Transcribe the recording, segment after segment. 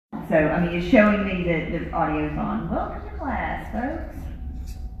So, I mean, it's showing me that the audio's on. Welcome to class, folks.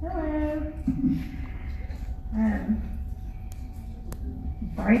 Hello.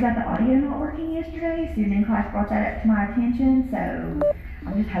 Sorry about the audio not working yesterday. Student in class brought that up to my attention, so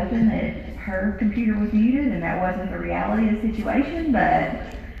I'm just hoping that her computer was muted and that wasn't the reality of the situation, but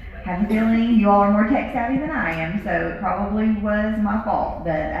I have a feeling you all are more tech savvy than I am, so it probably was my fault.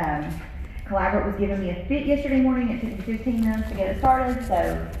 But Collaborate was giving me a fit yesterday morning. It took me 15 minutes to get it started,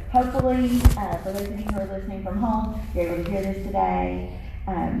 so hopefully, for those of you who are listening from home, you're able to hear this today.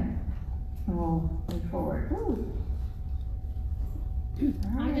 We'll move forward. Ooh.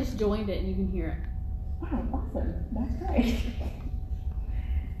 Right. I just joined it and you can hear it. Wow, awesome. That's great.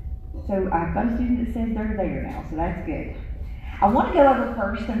 So I've got a student that says they're there now, so that's good. I want to go over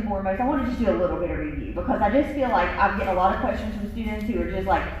first and foremost, I want to just do a little bit of review because I just feel like I get a lot of questions from students who are just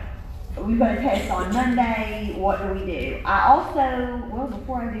like, we've got a test on Monday, what do we do? I also, well,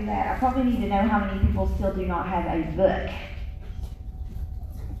 before I do that, I probably need to know how many people still do not have a book.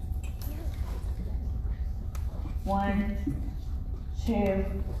 1, 2.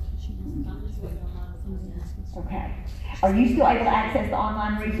 Okay. Are you still able to access the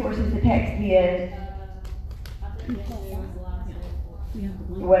online resources, the text via?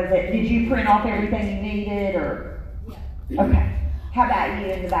 Did you print off everything you needed or? Okay. How about you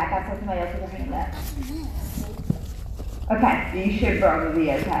in the back? I saw somebody else with their hand up. Okay, you should probably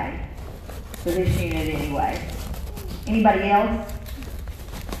be okay for this unit anyway. Anybody else?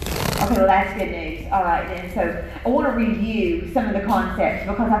 Okay, well that's good news. All right then, so I want to review some of the concepts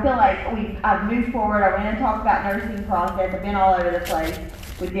because I feel like I've moved forward. I went and talked about nursing process. I've been all over the place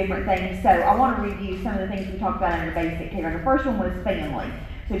with different things. So I want to review some of the things we talked about under basic care. And the first one was family.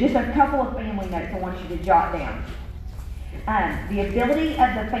 So just a couple of family notes I want you to jot down. The ability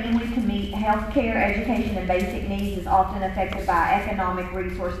of the family to meet health care, education, and basic needs is often affected by economic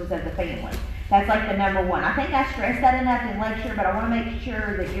resources of the family. That's like the number one. I think I stressed that enough in lecture, but I want to make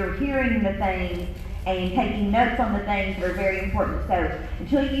sure that you're hearing the things and taking notes on the things that are very important. So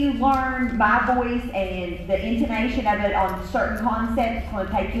until you learn my voice and the intonation of it on certain concepts, it's going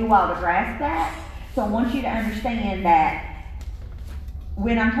to take you a while to grasp that. So I want you to understand that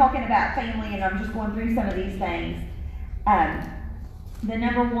when I'm talking about family and I'm just going through some of these things, the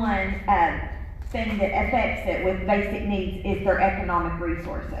number one thing that affects it with basic needs is their economic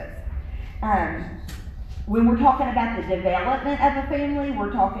resources. When we're talking about the development of a family,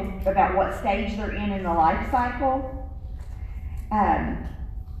 we're talking about what stage they're in the life cycle.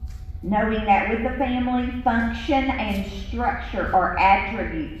 Knowing that with the family, function and structure are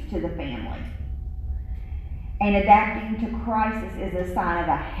attributes to the family. And adapting to crisis is a sign of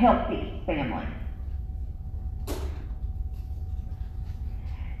a healthy family.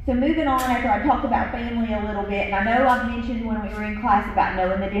 So moving on, after I talked about family a little bit, and I know I've mentioned when we were in class about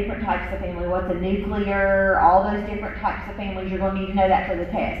knowing the different types of family, what's a nuclear, all those different types of families, you're going to need to know that for the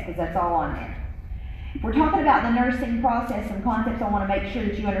test because that's all on there. If we're talking about the nursing process, some concepts I want to make sure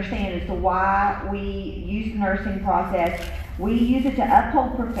that you understand as to why we use the nursing process. We use it to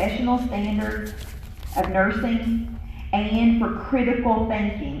uphold professional standards of nursing and for critical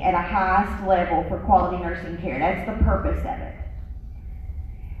thinking at a highest level for quality nursing care. That's the purpose of it.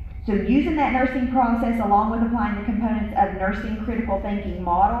 So using that nursing process along with applying the components of nursing critical thinking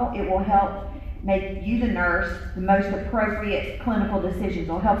model, it will help make you, the nurse, the most appropriate clinical decisions.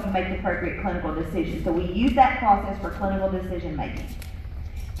 It will help you make the appropriate clinical decisions. So we use that process for clinical decision making.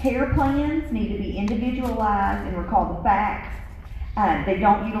 Care plans need to be individualized and recall the facts. They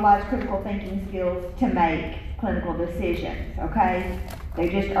don't utilize critical thinking skills to make clinical decisions, okay? They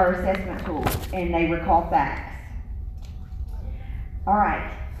just are assessment tools and they recall facts. All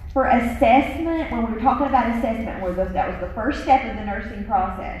right. For assessment, when we were talking about assessment, that was the first step of the nursing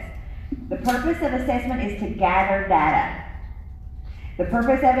process. The purpose of assessment is to gather data. The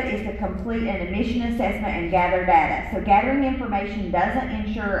purpose of it is to complete an admission assessment and gather data. So gathering information doesn't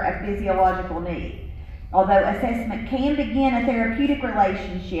ensure a physiological need. Although assessment can begin a therapeutic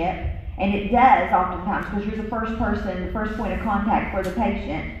relationship, and it does oftentimes because you're the first person, the first point of contact for the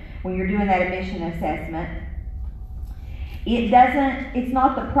patient when you're doing that admission assessment. It's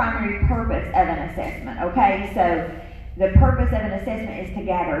not the primary purpose of an assessment, okay? So the purpose of an assessment is to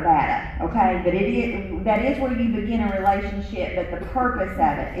gather data, okay? But that is where you begin a relationship, but the purpose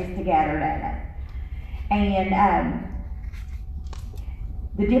of it is to gather data. And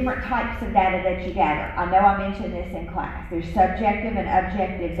the different types of data that you gather. I know I mentioned this in class. There's subjective and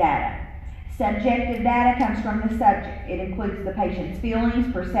objective data. Subjective data comes from the subject. It includes the patient's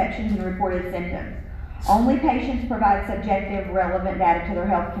feelings, perceptions, and reported symptoms. Only patients provide subjective relevant data to their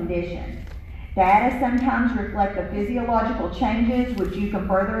health conditions. Data sometimes reflect the physiological changes which you can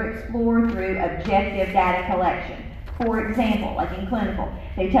further explore through objective data collection. For example, like in clinical,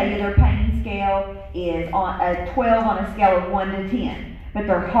 they tell you their pain scale is on a 12 on a scale of 1 to 10, but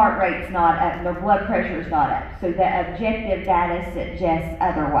their heart rate's not up, their blood pressure is not up. So the objective data suggests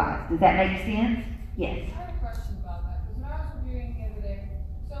otherwise. Does that make sense? Yes. I have a question about that, because when I was reviewing the other day,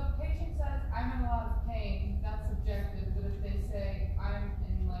 so if a patient says, I'm in a lot of pain, that's subjective, but if they say, I'm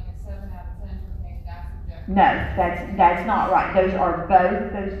in like a 7 out of 10 for pain, that's subjective. No, that's not right. Those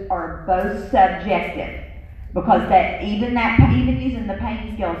are both subjective. Because even using the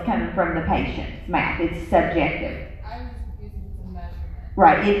pain scale is coming from the patient's mouth. It's subjective. I was just confused if it's a measurement.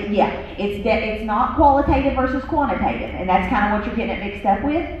 Right, it's not qualitative versus quantitative, and that's kind of what you're getting it mixed up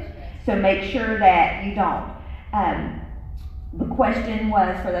with. So make sure that you don't. The question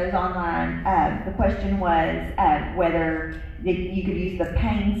was, for those online, the question was whether you could use the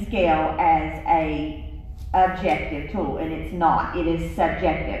pain scale as a objective tool, and it's not. It is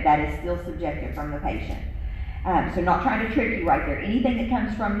subjective. That is still subjective from the patient. So not trying to trick you right there. Anything that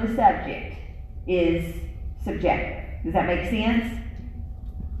comes from the subject is subjective. Does that make sense?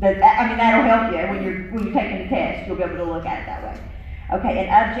 That'll help you when you're taking the test. You'll be able to look at it that way. Okay,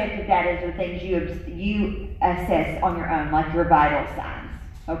 and objective data are things you assess on your own, like your vital signs.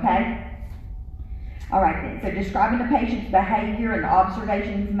 Okay? All right then. So describing the patient's behavior and the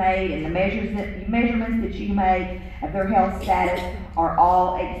observations made and the measurements that you make of their health status are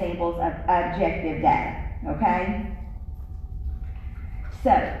all examples of objective data. Okay?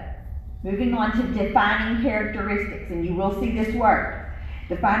 So, moving on to defining characteristics, and you will see this word.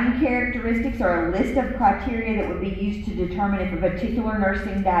 Defining characteristics are a list of criteria that would be used to determine if a particular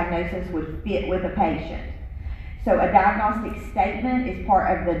nursing diagnosis would fit with a patient. So a diagnostic statement is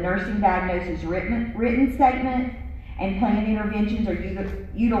part of the nursing diagnosis written statement, and planned interventions are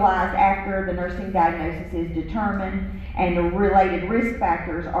utilized after the nursing diagnosis is determined and the related risk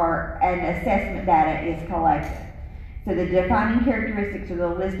factors and assessment data is collected. So the defining characteristics are the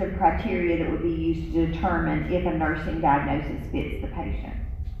list of criteria that would be used to determine if a nursing diagnosis fits the patient.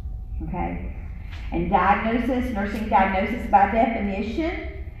 Okay? And nursing diagnosis by definition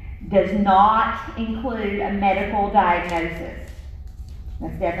does not include a medical diagnosis.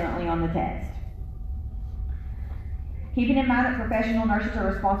 That's definitely on the test. Keeping in mind that professional nurses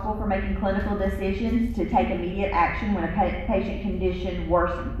are responsible for making clinical decisions to take immediate action when a patient condition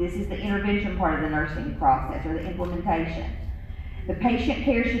worsens. This is the intervention part of the nursing process, or the implementation. The patient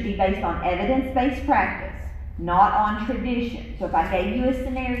care should be based on evidence-based practice, not on tradition. So if I gave you a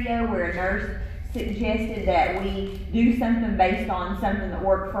scenario where a nurse suggested that we do something based on something that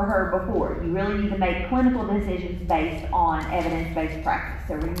worked for her before, you really need to make clinical decisions based on evidence-based practice.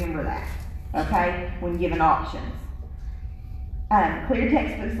 So remember that, okay, when given options. Clear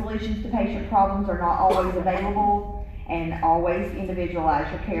textbook solutions to patient problems are not always available, and always individualize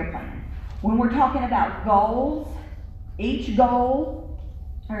your care plan. When we're talking about goals, each goal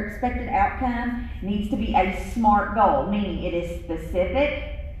or expected outcome needs to be a SMART goal, meaning it is specific,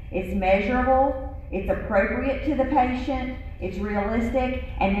 it's measurable, it's appropriate to the patient, it's realistic,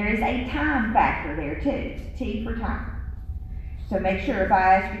 and there is a time factor there too. T for time. So make sure if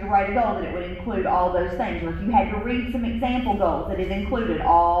I ask you to write a goal that it would include all those things. Or if you had to read some example goals, that it included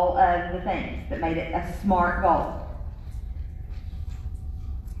all of the things that made it a SMART goal.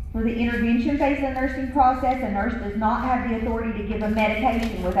 For the intervention phase of the nursing process, a nurse does not have the authority to give a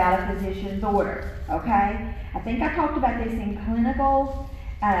medication without a physician's order. Okay? I think I talked about this in clinical.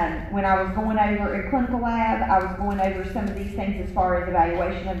 When I was going over in clinical lab, I was going over some of these things as far as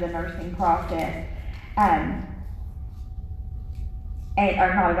evaluation of the nursing process.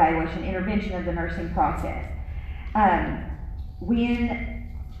 Or not evaluation, intervention of the nursing process. When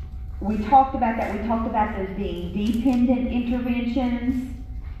we talked about that, we talked about those being dependent interventions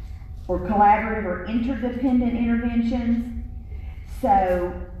or collaborative or interdependent interventions.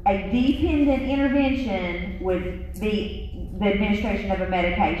 So a dependent intervention would be the administration of a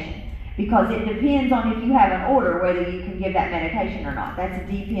medication, because it depends on if you have an order whether you can give that medication or not. That's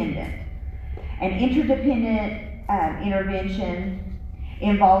dependent. An interdependent intervention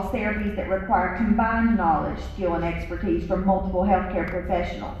involves therapies that require combined knowledge, skill, and expertise from multiple healthcare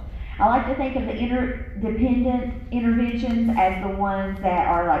professionals. I like to think of the interdependent interventions as the ones that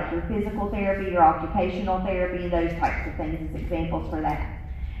are like your physical therapy, your occupational therapy, and those types of things as examples for that.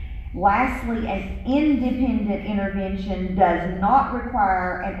 Lastly, an independent intervention does not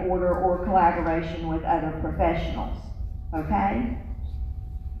require an order or collaboration with other professionals. Okay?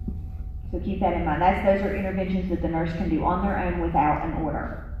 So keep that in mind. Those are interventions that the nurse can do on their own without an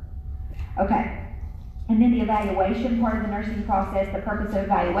order. Okay. And then the evaluation part of the nursing process, the purpose of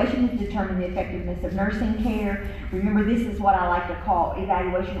evaluation is to determine the effectiveness of nursing care. Remember, this is what I like to call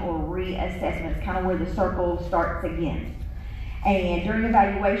evaluation or reassessment. It's kind of where the circle starts again. And during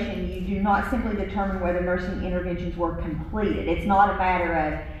evaluation, you do not simply determine whether nursing interventions were completed. It's not a matter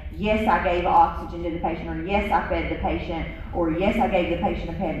of, yes, I gave oxygen to the patient, or yes, I fed the patient, or yes, I gave the patient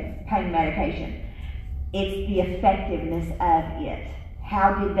a pain medication. It's the effectiveness of it.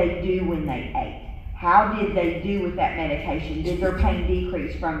 How did they do when they ate? How did they do with that medication? Did their pain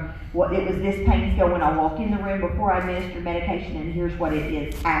decrease from what it was this pain scale when I walked in the room before I administered medication, and here's what it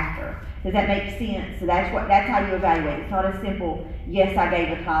is after? Does that make sense? So that's how you evaluate. It's not a simple, yes, I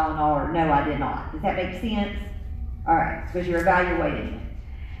gave a Tylenol, or no, I did not. Does that make sense? All right, because you're evaluating it.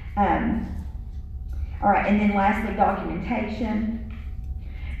 All right, and then lastly, documentation.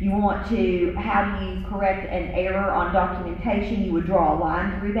 You want to, how do you correct an error on documentation? You would draw a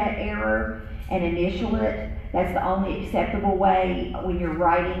line through that error and initial it. That's the only acceptable way when you're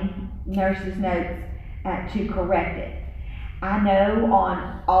writing nurses' notes to correct it. I know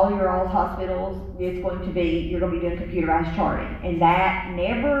on all your old hospitals, you're going to be doing computerized charting. And that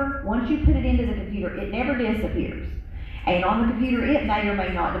never, once you put it into the computer, it never disappears. And on the computer, it may or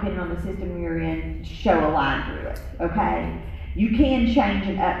may not, depending on the system you're in, show a line through it, okay? You can change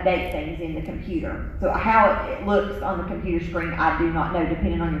and update things in the computer. So how it looks on the computer screen, I do not know.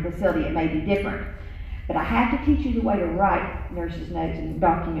 Depending on your facility, it may be different. But I have to teach you the way to write nurses' notes and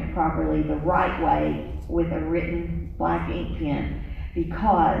document properly the right way with a written black ink pen,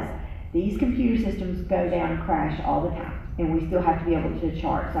 because these computer systems go down and crash all the time, and we still have to be able to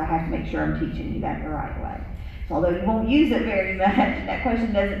chart. So I have to make sure I'm teaching you that the right way. So although you won't use it very much, that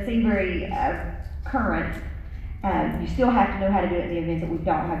question doesn't seem very current. You still have to know how to do it in the event that we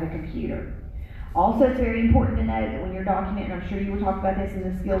don't have a computer. Also, it's very important to know that when you're documenting, I'm sure you will talk about this in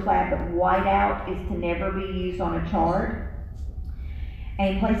the skills lab, but whiteout is to never be used on a chart.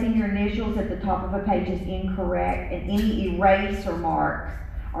 And placing your initials at the top of a page is incorrect, and any eraser marks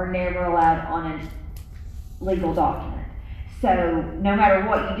are never allowed on a legal document. So no matter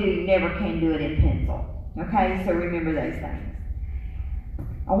what you do, you never can do it in pencil. Okay, so remember those things.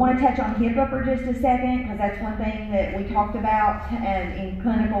 I want to touch on HIPAA for just a second, because that's one thing that we talked about in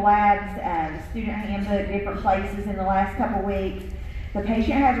clinical labs, student handbook, different places in the last couple weeks. The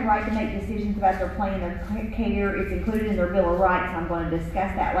patient has a right to make decisions about their plan of care. It's included in their Bill of Rights. I'm going to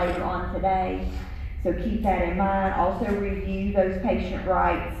discuss that later on today, so keep that in mind. Also review those patient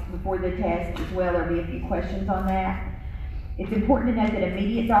rights before the test as well. There'll be a few questions on that. It's important to note that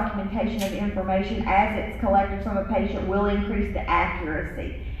immediate documentation of information as it's collected from a patient will increase the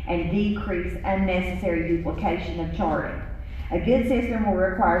accuracy and decrease unnecessary duplication of charting. A good system will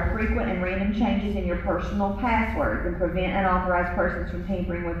require frequent and random changes in your personal passwords and prevent unauthorized persons from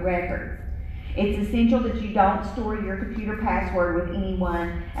tampering with records. It's essential that you don't store your computer password with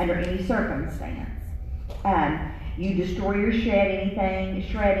anyone under any circumstance. You destroy or shred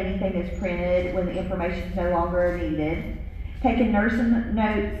anything that's printed when the information is no longer needed. Taking nursing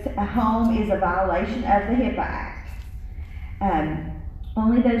notes home is a violation of the HIPAA Act.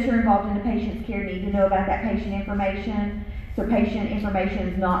 Only those who are involved in the patient's care need to know about that patient information, so patient information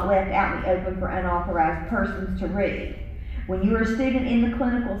is not left out in the open for unauthorized persons to read. When you are a student in the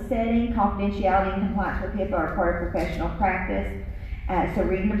clinical setting, confidentiality and compliance with HIPAA are part of professional practice. So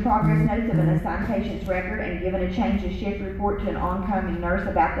reading the progress notes of an assigned patient's record and giving a change of shift report to an oncoming nurse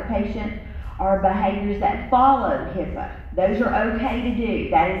about the patient are behaviors that follow HIPAA. Those are okay to do.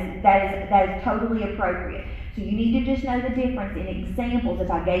 That is totally appropriate. So you need to just know the difference in examples.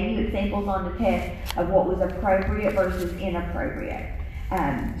 If I gave you examples on the test of what was appropriate versus inappropriate.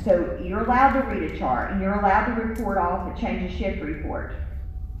 So you're allowed to read a chart, and you're allowed to report off a change of shift report.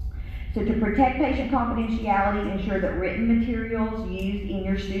 So to protect patient confidentiality, ensure that written materials used in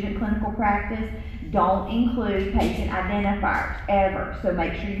your student clinical practice don't include patient identifiers, ever. So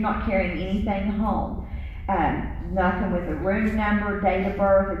make sure you're not carrying anything home. Nothing with a room number, date of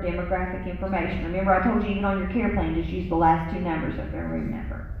birth, or demographic information. Remember, I told you even on your care plan, just use the last two numbers of their room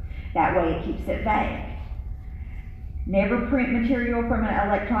number. That way it keeps it vague. Never print material from an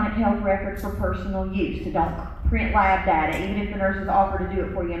electronic health record for personal use. So don't print lab data, even if the nurses offer to do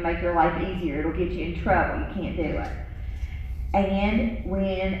it for you and make your life easier. It'll get you in trouble. You can't do it. And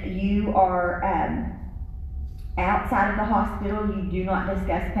when you are outside of the hospital, you do not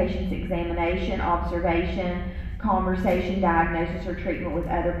discuss patient's examination, observation, conversation, diagnosis, or treatment with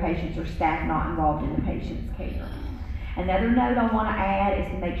other patients or staff not involved in the patient's care. Another note I want to add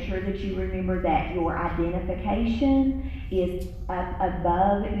is to make sure that you remember that your identification is up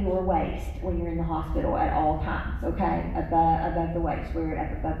above your waist when you're in the hospital at all times, okay? Above the waist, where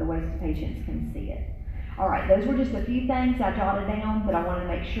up above the waist the patients can see it. All right, those were just a few things I jotted down that I wanted to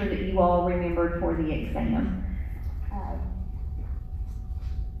make sure that you all remembered for the exam.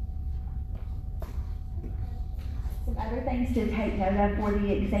 Some other things to take note of for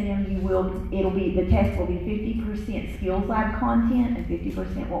the exam, the test will be 50% skills lab content and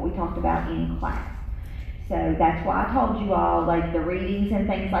 50% what we talked about in class. So that's why I told you all, like the readings and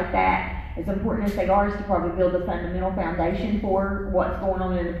things like that, as important as they are, is to probably build a fundamental foundation for what's going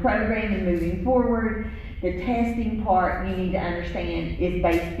on in the program and moving forward. The testing part, you need to understand, is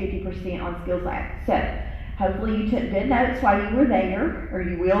based 50% on skills lab. So hopefully you took good notes while you were there, or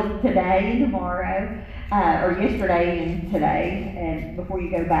you will today and tomorrow, or yesterday and today, and before you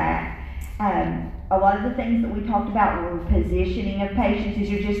go back. A lot of the things that we talked about were positioning of patients.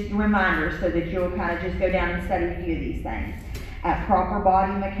 These are just reminders so that you'll kind of just go down and study a few of these things. Proper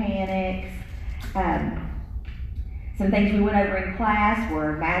body mechanics. Some things we went over in class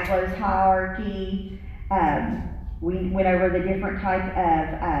were Maslow's hierarchy. We went over the different type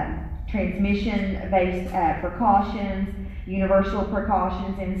of transmission-based precautions, universal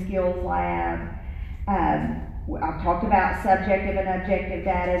precautions in skills lab. I've talked about subjective and objective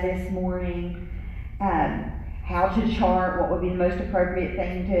data this morning. How to chart, what would be the most appropriate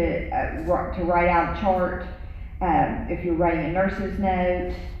thing to write out a chart if you're writing a nurse's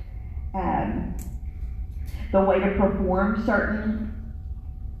note. The way to perform certain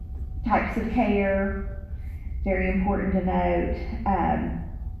types of care, very important to note.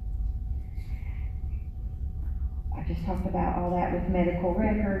 I just talked about all that with medical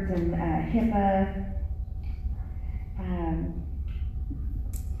records and HIPAA.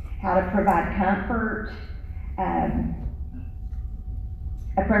 How to provide comfort.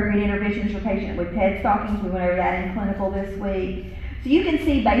 Appropriate interventions for patients with TED stockings. We went over that in clinical this week. So you can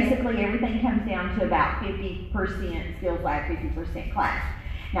see basically everything comes down to about 50% skills lab, 50% class.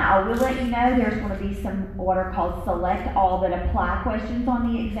 Now I will let you know there's going to be some what are called select all that apply questions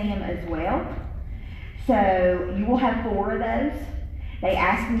on the exam as well. So you will have 4 of those. They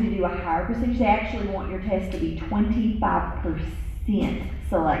ask you to do a higher percentage. They actually want your test to be 25%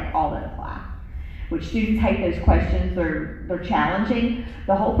 select all that apply, which students hate those questions. They're challenging.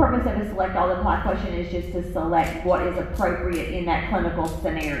 The whole purpose of a select all that apply question is just to select what is appropriate in that clinical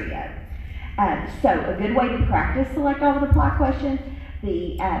scenario. So a good way to practice select all that apply questions,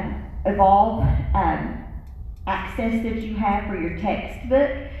 the Evolve access that you have for your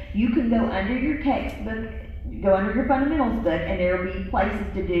textbook, you can go under your textbook, go under your fundamentals book, and there will be places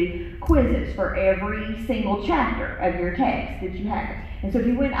to do quizzes for every single chapter of your text that you have. And so if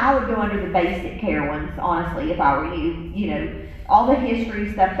you went, I would go under the basic care ones, honestly, if I were you. You know, all the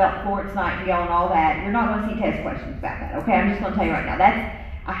history stuff about Florence Nightingale and all that, you're not going to see test questions about that, okay? I'm just going to tell you right now.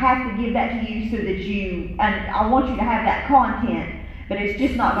 I have to give that to you so that and I want you to have that content, but it's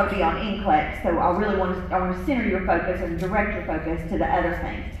just not going to be on NCLEX, so I really want to center your focus and direct your focus to the other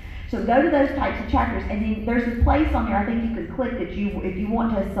things. So go to those types of chapters, and then there's a place on there I think you can click that if you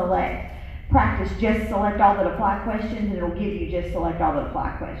want to practice just select all that apply questions, and it'll give you just select all that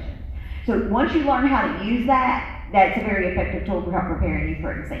apply questions. So once you learn how to use that, that's a very effective tool for preparing you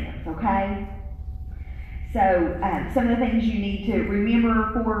for exams, okay? So some of the things you need to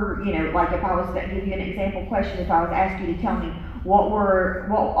remember for, like if I was to give you an example question, if I was asked you to tell me what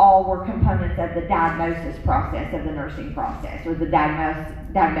all were components of the diagnosis process of the nursing process, or the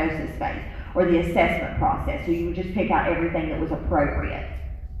diagnosis phase, or the assessment process. So you would just pick out everything that was appropriate.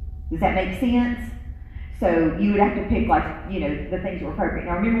 Does that make sense? So you would have to pick the things that were appropriate.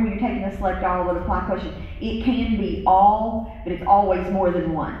 Now remember, when you're taking the select all that apply question, it can be all, but it's always more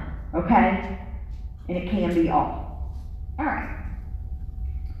than one, okay? And it can be all. All right.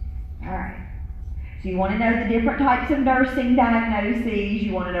 So you want to know the different types of nursing diagnoses.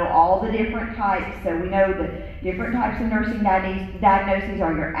 You want to know all the different types. So we know the different types of nursing diagnoses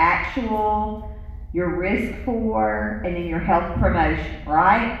are your actual, your risk for, and then your health promotion,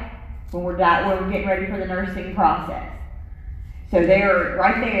 right? When we're getting ready for the nursing process. So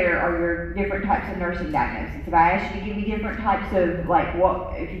right there are your different types of nursing diagnoses. If I ask you to give me different types of,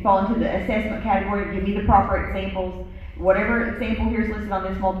 if you fall into the assessment category, give me the proper examples. Whatever example here is listed on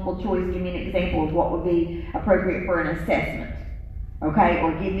this multiple choice, give me an example of what would be appropriate for an assessment. Okay,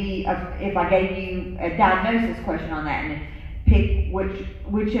 or give me, if I gave you a diagnosis question on that, and pick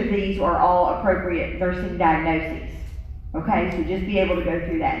which of these are all appropriate nursing diagnoses. Okay, so just be able to go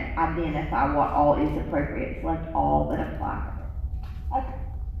through that and identify what all is appropriate. Select all that apply. Okay.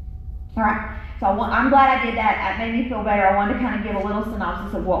 All right. So I'm glad I did that. It made me feel better. I wanted to kind of give a little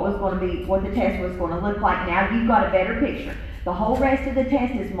synopsis of what the test was going to look like. Now you've got a better picture. The whole rest of the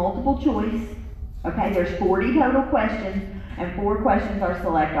test is multiple choice. Okay, there's 40 total questions, and 4 questions are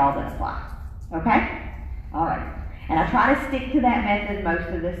select all that apply. Okay? All right. And I try to stick to that method most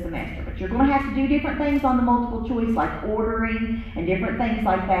of this semester, but you're going to have to do different things on the multiple choice, like ordering and different things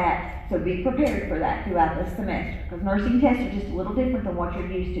like that. So be prepared for that throughout this semester, because nursing tests are just a little different than what you're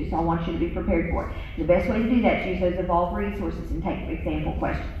used to, so I want you to be prepared for it. The best way to do that is use those evolved resources and take example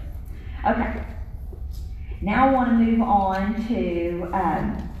questions. Okay. Now I want to move on to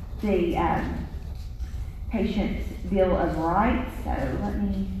the patient's Bill of Rights. So let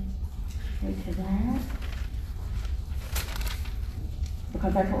me go to that,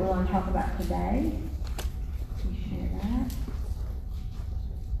 because that's what we want to talk about today. Let me share that.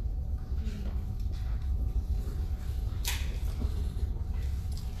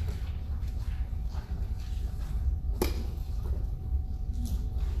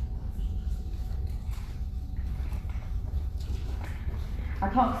 I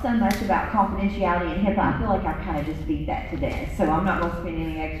talked so much about confidentiality and HIPAA, I feel like I kind of just beat that to death, so I'm not going to spend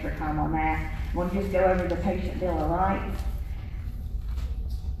any extra time on that. I'm going to just go over the patient Bill of Rights.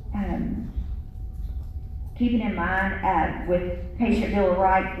 Keeping in mind, with patient Bill of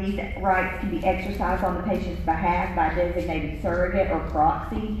Rights, these rights can be exercised on the patient's behalf by a designated surrogate or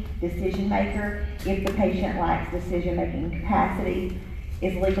proxy decision maker if the patient lacks decision-making capacity,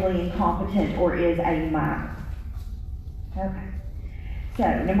 is legally incompetent, or is a minor. Okay.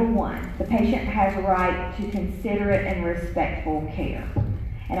 So, number one, the patient has a right to considerate and respectful care.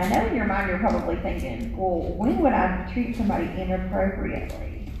 And I know in your mind you're probably thinking, well, when would I treat somebody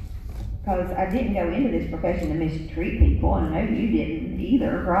inappropriately? Because I didn't go into this profession to mistreat people, and I know you didn't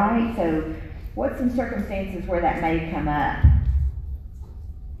either, right? So, what's some circumstances where that may come up?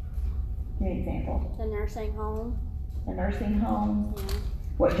 Give me an example. The nursing home. The nursing home? Yeah.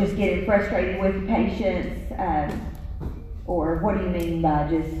 What, just getting frustrated with patients? Or what do you mean by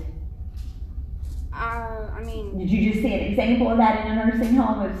just... I mean... Did you just see an example of that in a nursing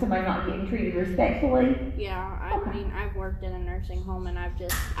home of somebody not getting treated respectfully? Yeah, I mean, I've worked in a nursing home and I've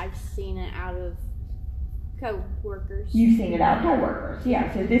seen it out of co-workers. You've seen it out of co-workers,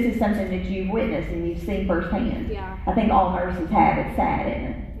 yeah. So this is something that you've witnessed and you've seen firsthand. Yeah. I think all nurses have. It's sad, isn't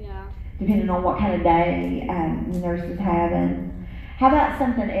it? Yeah. Depending on what kind of day the nurse is having. How about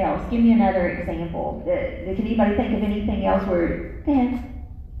something else? Give me another example. Can anybody think of anything else where... Go ahead.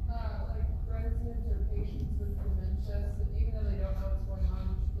 Like residents or patients with dementia, so even though they don't know what's going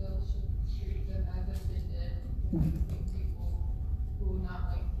on, you still should treat them as if they did. Because I see people who will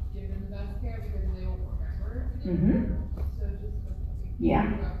not like give them the best care because they won't remember. So just like, Yeah.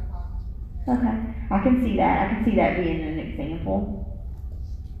 Okay, I can see that. I can see that being an example.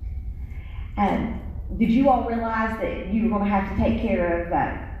 Did you all realize that you were going to have to take care of,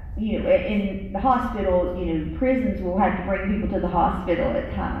 in the hospital, prisons will have to bring people to the hospital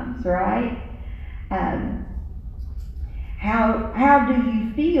at times, right? How do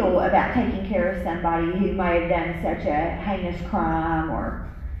you feel about taking care of somebody who may have done such a heinous crime or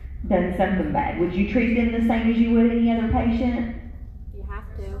done something bad? Would you treat them the same as you would any other patient? You have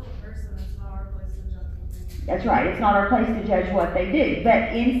to. That's right, it's not our place to judge what they do.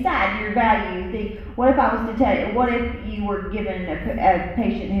 But inside your value, you think, what if I was to tell you, what if you were given a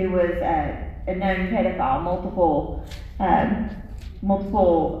patient who was a known pedophile,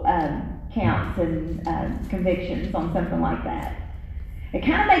 multiple counts and convictions on something like that? It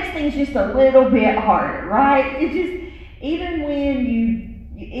kind of makes things just a little bit harder, right? It just, even when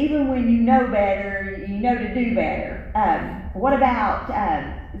you know better, you know to do better. What about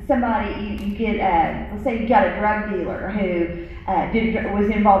somebody, you get, let's say you got a drug dealer who was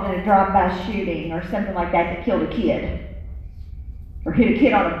involved in a drive-by shooting or something like that killed a kid, or hit a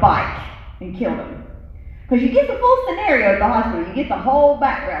kid on a bike and killed him. Because you get the full scenario at the hospital, you get the whole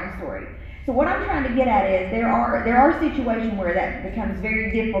background story. So what I'm trying to get at is there are situations where that becomes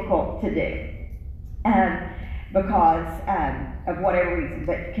very difficult to do because of whatever reason.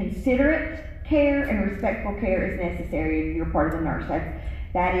 But considerate care and respectful care is necessary if you're part of the nurse.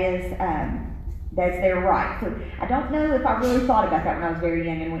 That's their right. So I don't know if I really thought about that when I was very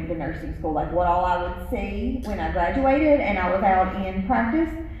young and went to nursing school, like what all I would see when I graduated and I was out in practice.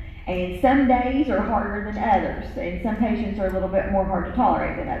 And some days are harder than others, and some patients are a little bit more hard to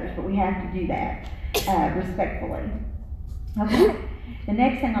tolerate than others, but we have to do that respectfully. Okay. The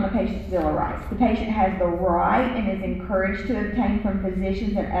next thing on the patient's Bill of Rights. The patient has the right and is encouraged to obtain from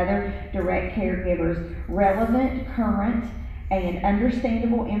physicians and other direct caregivers relevant, current, and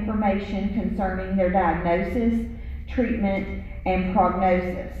understandable information concerning their diagnosis, treatment, and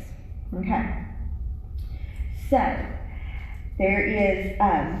prognosis. Okay. So, there is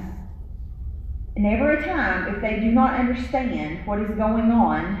never a time if they do not understand what is going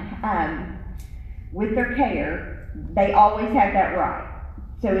on with their care, they always have that right.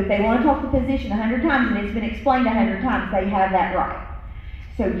 So if they want to talk to the physician 100 times and it's been explained 100 times, they have that right.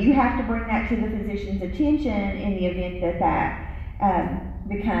 So you have to bring that to the physician's attention in the event that that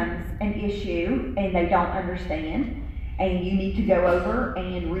becomes an issue and they don't understand. And you need to go over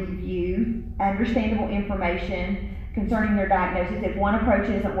and review understandable information concerning their diagnosis. If one approach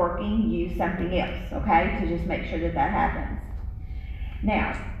isn't working, use something else, okay, to just make sure that that happens.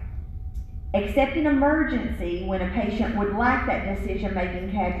 Now, except in emergency, when a patient would lack that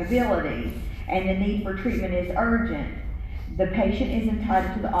decision-making capability and the need for treatment is urgent, the patient is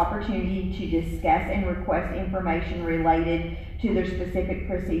entitled to the opportunity to discuss and request information related to their specific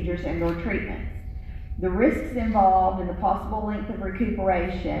procedures and or treatments. The risks involved and the possible length of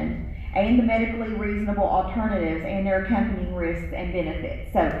recuperation and the medically reasonable alternatives and their accompanying risks and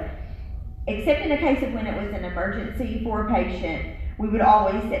benefits. So, except in the case of when it was an emergency for a patient, we would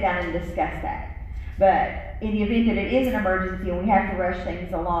always sit down and discuss that. But in the event that it is an emergency and we have to rush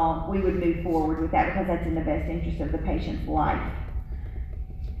things along, we would move forward with that because that's in the best interest of the patient's life.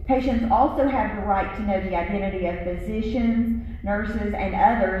 Patients also have the right to know the identity of physicians, nurses, and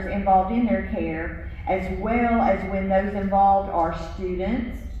others involved in their care, as well as when those involved are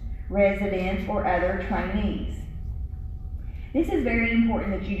students, residents, or other trainees. This is very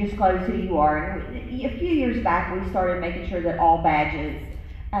important that you disclose who you are. A few years back, we started making sure that all badges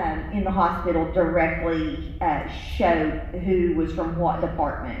in the hospital directly showed who was from what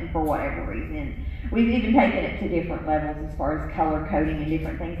department and for whatever reason. We've even taken it to different levels as far as color coding and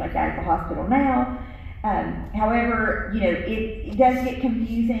different things like that at the hospital now. However, it does get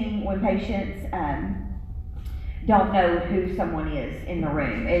confusing when patients don't know who someone is in the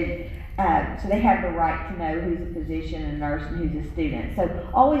room. So they have the right to know who's a physician, a nurse, and who's a student. So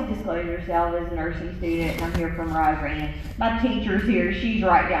always disclose yourself as a nursing student. I'm here from Rosbrand. My teacher's here. She's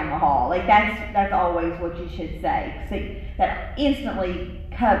right down the hall. Like that's always what you should say. So that instantly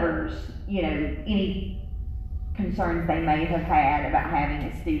covers, any concerns they may have had about having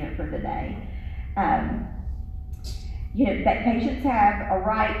a student for the day. That patients have a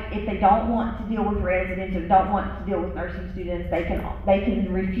right, if they don't want to deal with residents or don't want to deal with nursing students, they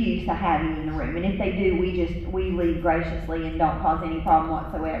can refuse to have you in the room. And if they do, we leave graciously and don't cause any problem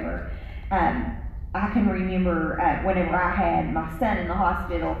whatsoever. I can remember whenever I had my son in the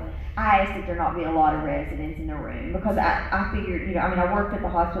hospital, I asked that there not be a lot of residents in the room because I figured, I worked at the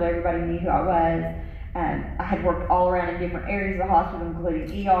hospital, everybody knew who I was. I had worked all around in different areas of the hospital,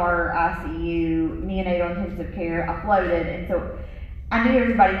 including ER, ICU, neonatal intensive care. I floated, and so I knew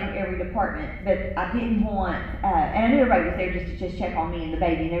everybody from every department, but I didn't want, and I knew everybody was there just to check on me and the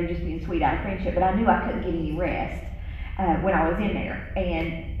baby, and they were just being sweet out of friendship, but I knew I couldn't get any rest when I was in there.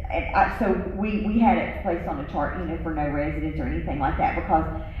 So we had it placed on a chart, for no residents or anything like that because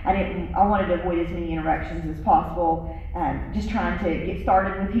I wanted to avoid as many interruptions as possible, just trying to get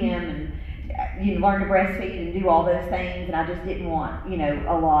started with him and learn to breastfeed and do all those things, and I just didn't want,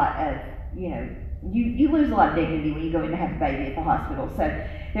 a lot of, you lose a lot of dignity when you go in to have a baby at the hospital. So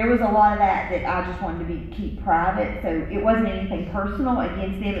there was a lot of that I just wanted to keep private. So it wasn't anything personal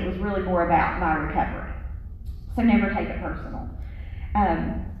against them. It was really more about my recovery. So never take it personal.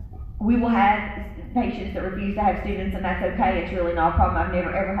 We will have patients that refuse to have students, and that's okay. It's really not a problem. I've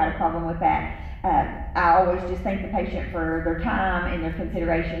never ever had a problem with that. I always just thank the patient for their time and their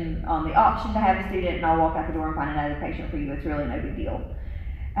consideration on the option to have a student, and I'll walk out the door and find another patient for you. It's really no big deal.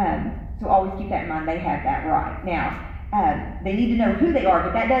 So always keep that in mind. They have that right. Now, they need to know who they are,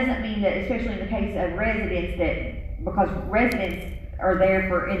 but that doesn't mean that, especially in the case of residents, because residents are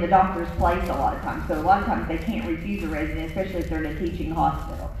there in the doctor's place a lot of times. So a lot of times they can't refuse a resident, especially if they're in a teaching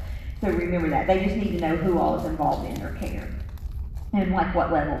hospital. So remember that. They just need to know who all is involved in their care and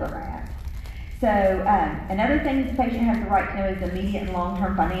what level they're at. So another thing that the patient has the right to know is the immediate and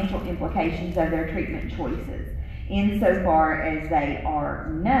long-term financial implications of their treatment choices, insofar as they are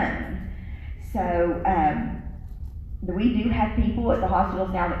known. So we do have people at the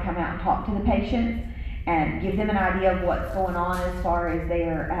hospitals now that come out and talk to the patients and give them an idea of what's going on as far as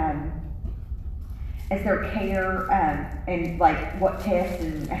their care and what tests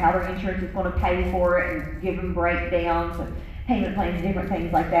and how their insurance is going to pay for it, and give them breakdowns and payment plans, different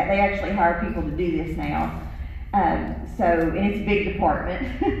things like that. They actually hire people to do this now. And it's a big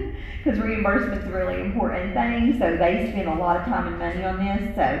department because reimbursement's a really important thing. So they spend a lot of time and money on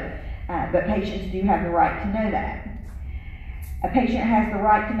this. But patients do have the right to know that. A patient has the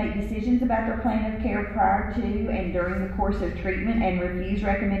right to make decisions about their plan of care prior to and during the course of treatment and refuse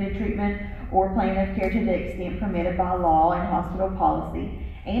recommended treatment or plan of care to the extent permitted by law and hospital policy,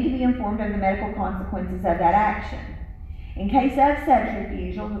 and to be informed of the medical consequences of that action. In case of such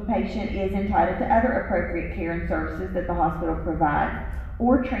refusal, the patient is entitled to other appropriate care and services that the hospital provides,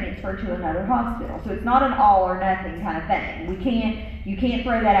 or transfer to another hospital. So it's not an all or nothing kind of thing. You can't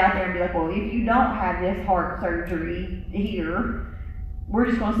throw that out there and be like, well, if you don't have this heart surgery here, we're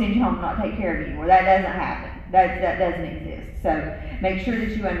just going to send you home and not take care of you anymore. That doesn't happen. That doesn't exist. So make sure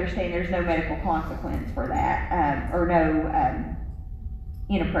that you understand there's no medical consequence for that, or no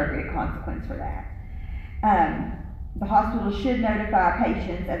inappropriate consequence for that. The hospital should notify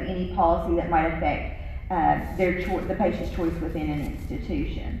patients of any policy that might affect the patient's choice within an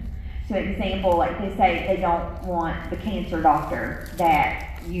institution. So example, like they say they don't want the cancer doctor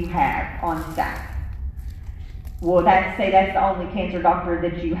that you have on staff. Well, that's the only cancer doctor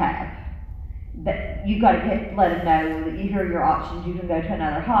that you have. But you got to let them know that here are your options. You can go to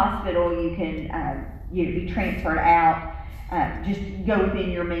another hospital. You can be transferred out. Just go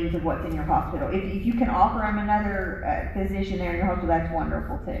within your means of what's in your hospital. If you can offer them another physician there in your hospital, that's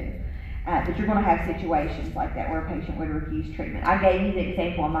wonderful too. But you're going to have situations like that where a patient would refuse treatment. I gave you the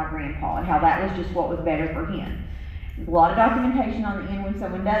example of my grandpa and how that was just what was better for him. There's a lot of documentation on the end when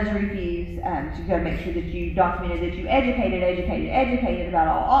someone does refuse. So you've got to make sure that you documented that you educated about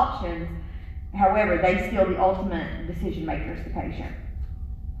all options. However, they still the ultimate decision maker is the patient.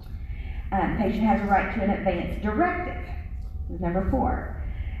 Patient has a right to an advance directive. Number 4.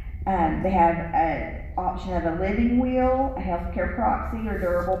 They have an option of a living will, a healthcare proxy, or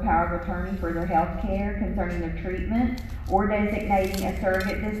durable power of attorney for their health care concerning their treatment, or designating a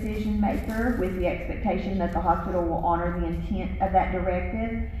surrogate decision maker with the expectation that the hospital will honor the intent of that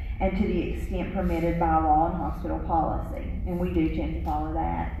directive and to the extent permitted by law and hospital policy. And we do tend to follow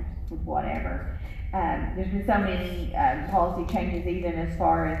that with whatever. There's been so many policy changes, even as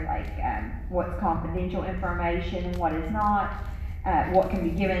far as like what's confidential information and what is not, what can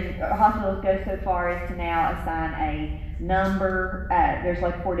be given. Hospitals go so far as to now assign a number. There's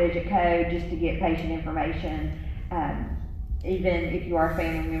like a 4-digit code just to get patient information. Even if you are a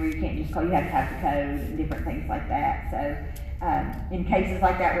family member, you can't just call. You have to have the code and different things like that. So in cases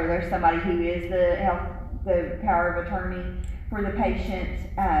like that where there's somebody who is the power of attorney for the patient,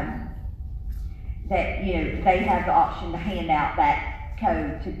 that they have the option to hand out that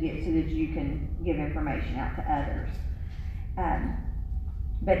code to get so that you can give information out to others.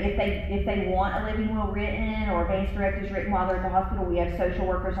 But if they want a living will written or advance directives written while they're at the hospital, we have social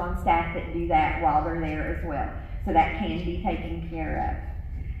workers on staff that do that while they're there as well. So that can be taken care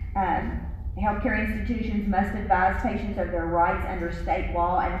of. Healthcare institutions must advise patients of their rights under state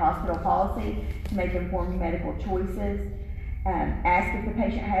law and hospital policy to make informed medical choices. Ask if the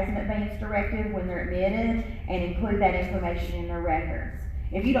patient has an advance directive when they're admitted and include that information in their records.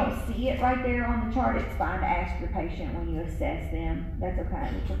 If you don't see it right there on the chart, it's fine to ask your patient when you assess them. That's okay,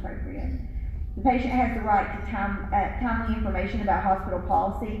 it's appropriate. The patient has the right to timely information about hospital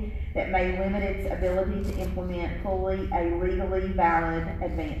policy that may limit its ability to implement fully a legally valid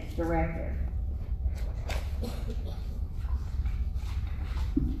advance directive.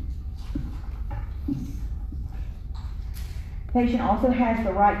 Patient also has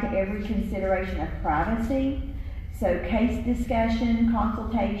the right to every consideration of privacy. So case discussion,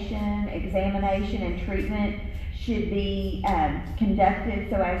 consultation, examination, and treatment should be conducted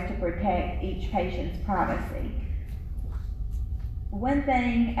so as to protect each patient's privacy. One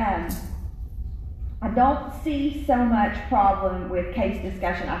thing, I don't see so much problem with case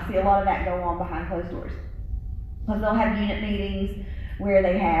discussion. I see a lot of that go on behind closed doors. Because they'll have unit meetings where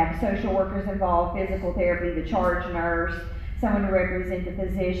they have social workers involved, physical therapy, the charge nurse, someone to represent the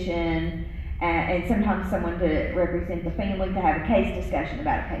physician, and sometimes someone to represent the family to have a case discussion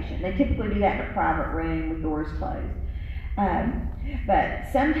about a patient. They typically do that in a private room with doors closed. But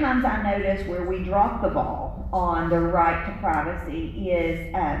sometimes I notice where we drop the ball on the right to privacy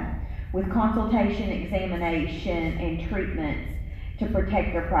is with consultation, examination, and treatments to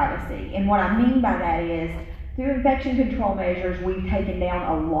protect their privacy. And what I mean by that is, through infection control measures, we've taken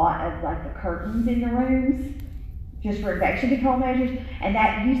down a lot of like the curtains in the rooms, just for infection control measures, and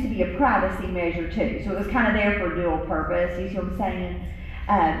that used to be a privacy measure too. So it was kind of there for dual purpose. You see what I'm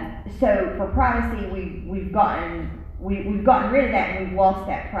saying? So for privacy, we've gotten rid of that, and we've lost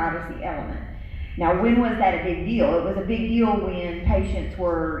that privacy element. Now, when was that a big deal? It was a big deal when patients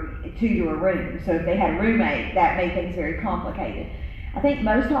were two to a room. So if they had a roommate, that made things very complicated. I think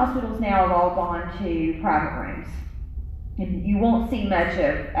most hospitals now have all gone to private rooms, and you won't see much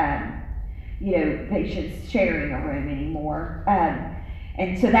of patients sharing a room anymore.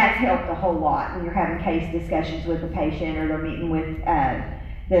 And so that's helped a whole lot when you're having case discussions with the patient, or they're meeting with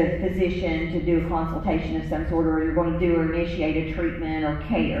the physician to do a consultation of some sort, or you're going to do or initiate a treatment or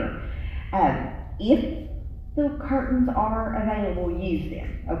care. If The curtains are available, use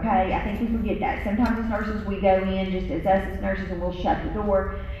them, okay? I think we forget that. Sometimes as nurses, we go in just as us as nurses and we'll shut the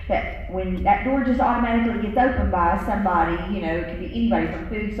door. But when that door just automatically gets opened by somebody, you know, it could be anybody from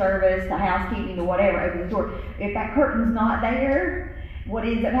food service to housekeeping to whatever, open the door. If that curtain's not there, what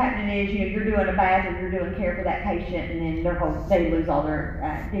ends up happening is, you know, you're doing a bath or you're doing care for that patient, and then they lose all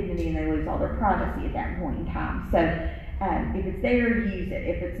their dignity and they lose all their privacy at that point in time. So if it's there, use it.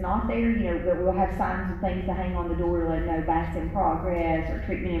 If it's not there, you know, we'll have signs and things to hang on the door to let know bath's in progress or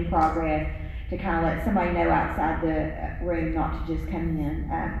treatment in progress, to kind of let somebody know outside the room not to just come in,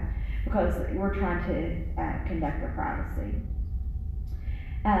 because we're trying to conduct their privacy.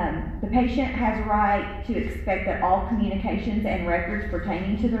 The patient has a right to expect that all communications and records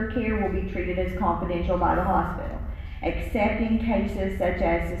pertaining to their care will be treated as confidential by the hospital, except in cases such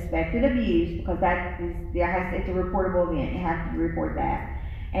as suspected abuse, because it's a reportable event, you have to report that,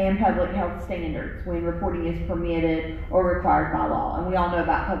 and public health standards when reporting is permitted or required by law. And we all know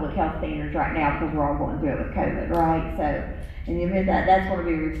about public health standards right now because we're all going through it with COVID, right? So in the event that's going to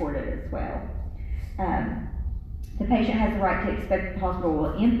be reported as well. The patient has the right to expect that the hospital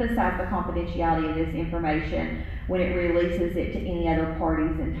will emphasize the confidentiality of this information when it releases it to any other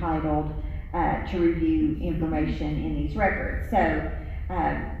parties entitled to review information in these records. So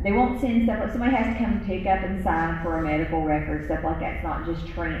they won't send stuff, if somebody has to come pick up and sign for a medical record, stuff like that. It's not just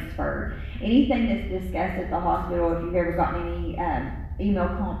transferred. Anything that's discussed at the hospital, if you've ever gotten any email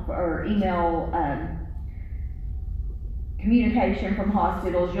communication from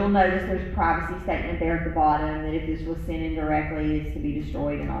hospitals, you'll notice there's a privacy statement there at the bottom that if this was sent in directly, it's to be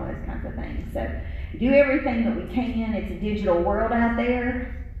destroyed and all those kinds of things. So do everything that we can. It's a digital world out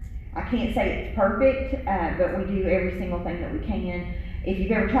there. I can't say it's perfect, but we do every single thing that we can. If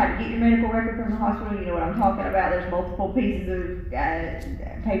you've ever tried to get your medical record from the hospital, you know what I'm talking about. There's multiple pieces of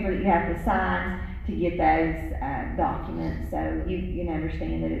paper that you have to sign to get those documents, so you can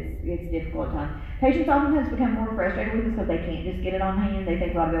understand that it's difficult at times. Patients oftentimes become more frustrated with us because they can't just get it on hand. They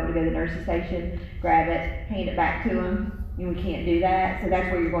think, well, I'll be able to go to the nurse's station, grab it, hand it back to them. We can't do that, so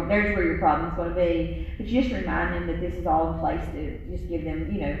that's where there's where your problem's going to be. But you just remind them that this is all in place to just give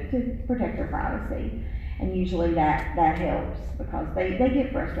them, you know, to protect their privacy. And usually that helps because they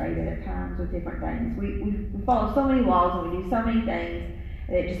get frustrated at times with different things. We follow so many laws and we do so many things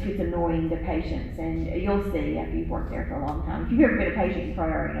that it just gets annoying to patients. And you'll see after you've worked there for a long time. If you've ever been a patient, you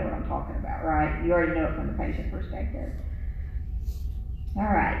probably already know what I'm talking about, right? You already know it from the patient perspective. All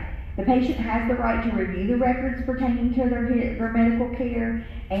right. The patient has the right to review the records pertaining to their medical care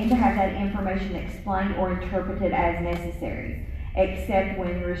and to have that information explained or interpreted as necessary, except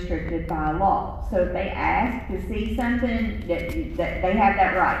when restricted by law. So if they ask to see something, that they have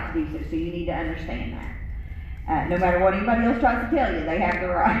that right to do so. So you need to understand that. No matter what anybody else tries to tell you, they have the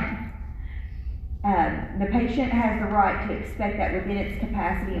right. The patient has the right to expect that within its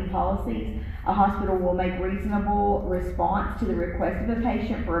capacity and policies, a hospital will make reasonable response to the request of a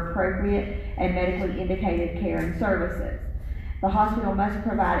patient for appropriate and medically indicated care and services. The hospital must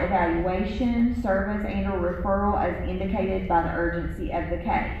provide evaluation, service, and or referral as indicated by the urgency of the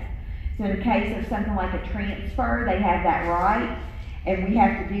case. So in the case of something like a transfer, they have that right, and we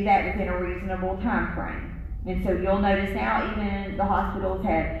have to do that within a reasonable time frame. And so you'll notice now even the hospitals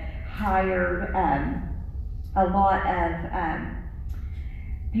have hired a lot of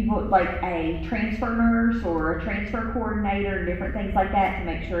people like a transfer nurse or a transfer coordinator and different things like that to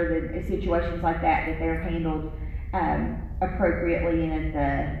make sure that in situations like that they're handled appropriately and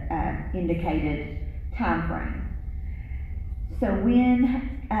at the indicated time frame. So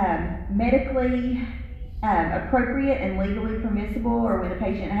when medically appropriate and legally permissible, or when a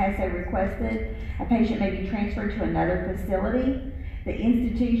patient has so requested, a patient may be transferred to another facility. The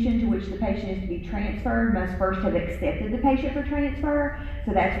institution to which the patient is to be transferred must first have accepted the patient for transfer.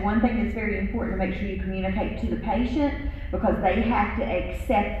 So that's one thing that's very important to make sure you communicate to the patient, because they have to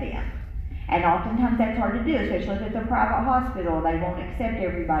accept them. And oftentimes that's hard to do, especially if it's a private hospital. They won't accept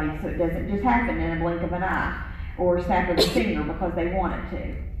everybody, so it doesn't just happen in a blink of an eye or a snap of a finger because they want it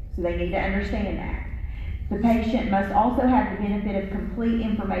to. So they need to understand that. The patient must also have the benefit of complete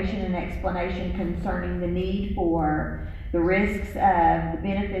information and explanation concerning the need for, the risks of, the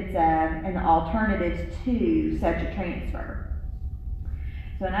benefits of, and the alternatives to such a transfer.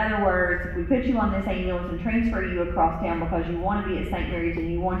 So in other words, if we put you on this ambulance and transfer you across town because you want to be at St. Mary's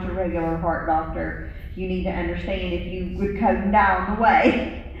and you want your regular heart doctor, you need to understand if you would code and die on the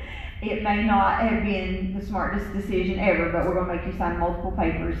way, it may not have been the smartest decision ever, but we're going to make you sign multiple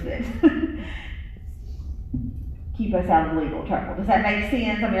papers that keep us out of legal trouble. Does that make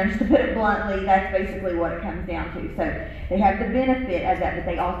sense? I mean, just to put it bluntly, that's basically what it comes down to. So they have the benefit of that, but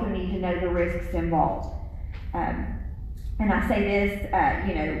they also need to know the risks involved. And I say this,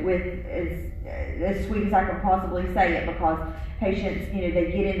 you know, with as sweet as I can possibly say it, because patients, you know,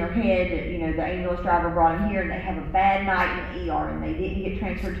 they get in their head that, you know, the ambulance driver brought them here and they have a bad night in the ER and they didn't get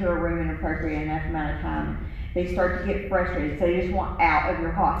transferred to a room in an appropriate enough amount of time. They start to get frustrated, so they just want out of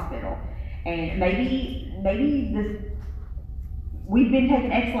your hospital. And maybe we've been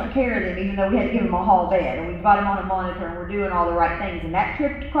taking excellent care of them, even though we had to give them a hall bed, and we've got them on a monitor, and we're doing all the right things, and that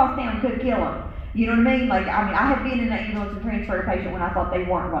trip across town could kill them. You know what I mean? Like, I mean, I have been in the ambulance and transferred a patient when I thought they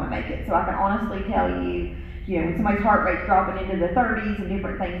weren't going to make it. So I can honestly tell you, you know, when somebody's heart rate's dropping into the 30s and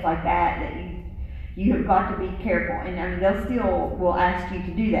different things like that, that you have got to be careful. And I mean, they'll still will ask you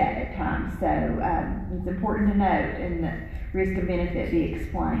to do that at times. So it's important to note, and the risk and benefit be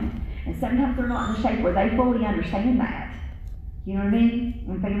explained. And sometimes they're not in a shape where they fully understand that. You know what I mean?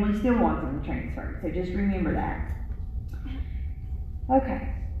 And family still wants them transferred. So just remember that.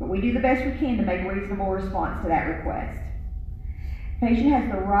 Okay. But we do the best we can to make a reasonable response to that request. Patient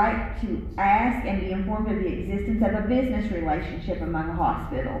has the right to ask and be informed of the existence of a business relationship among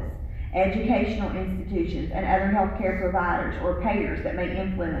hospitals, educational institutions, and other healthcare providers or payers that may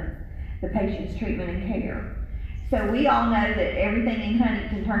influence the patient's treatment and care. So we all know that everything in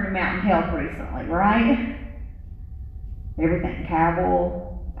Huntington turned to Mountain Health recently, right? Everything,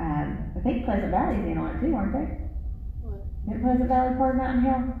 Cabell, I think Pleasant Valley's in on it too, aren't they? Isn't Pleasant Valley part of Mountain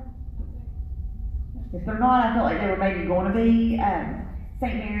Health? If they're not, I felt like they were maybe going to be.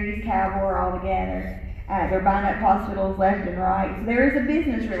 St. Mary's, Cabell are all together. They're buying up hospitals left and right. So there is a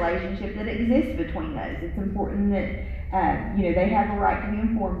business relationship that exists between those. It's important that you know, they have a right to be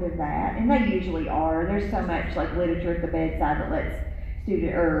informed of that, and they usually are. There's so much like literature at the bedside that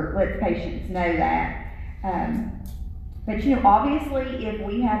lets patients know that. But you know, obviously, if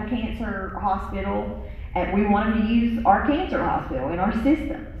we have a cancer hospital, we want them to use our cancer hospital in our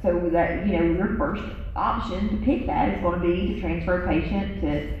system. So that, you know, your first option to pick that is going to be to transfer a patient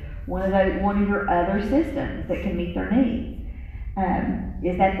to one of your other systems that can meet their needs.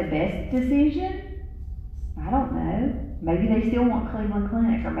 Is that the best decision? I don't know. Maybe they still want Cleveland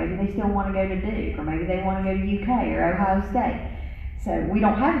Clinic, or maybe they still want to go to Duke, or maybe they want to go to UK or Ohio State. So we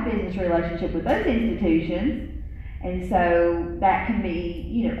don't have a business relationship with those institutions. And so that can be,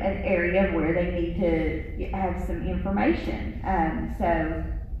 you know, an area where they need to have some information. So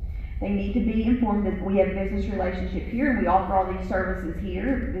they need to be informed that we have a business relationship here and we offer all these services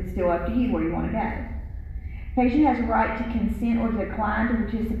here. It's still up to you where you want to go. Patient has a right to consent or decline to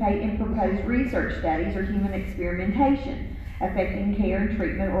participate in proposed research studies or human experimentation affecting care and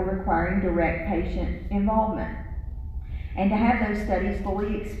treatment or requiring direct patient involvement, and to have those studies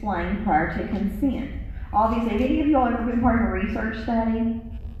fully explained prior to consent. Obviously, have any of y'all ever been part of a research study?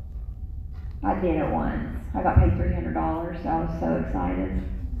 I did it once. I got paid $300, so I was so excited.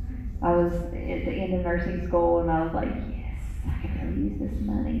 I was at the end of nursing school, and I was like, yes, I can really use this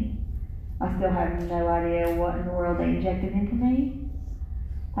money. I still have no idea what in the world they injected into me.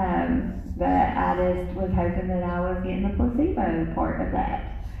 But I just was hoping that I was getting the placebo part of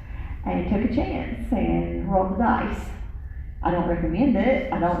that. And took a chance and rolled the dice. I don't recommend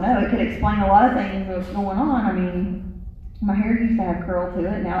it. I don't know. It could explain a lot of things that's going on. I mean, my hair used to have curl to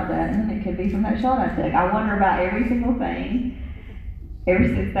it. Now it doesn't. It could be from that shot I took. I wonder about every single thing ever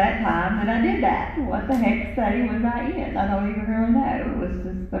since that time that I did that. What the heck study was I in? I don't even really know. It was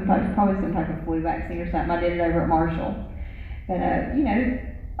just probably some type of flu vaccine or something. I did it over at Marshall. But, you know,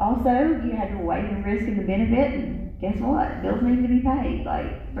 also you had to weigh the risk and the benefit, and guess what? Bills need to be paid.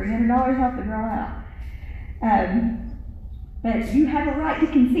 Like $300 helped the girl out. But you have a right to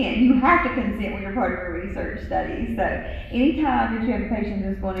consent. You have to consent when you're part of a research study. So anytime that you have a patient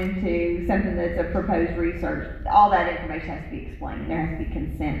that's going into something that's a proposed research, all that information has to be explained. There has to be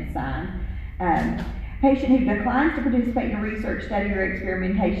consent signed. Patient who declines to participate in a research study or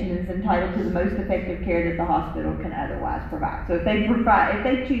experimentation is entitled to the most effective care that the hospital can otherwise provide. So if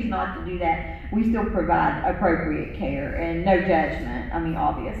they choose not to do that, we still provide appropriate care and no judgment. I mean,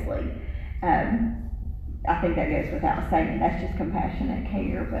 obviously. I think that goes without saying. That's just compassionate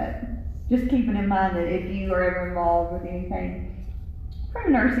care, but just keeping in mind that if you are ever involved with anything from a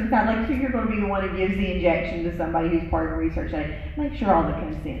nursing side, like if you're going to be the one who gives the injection to somebody who's part of a research study, make sure all the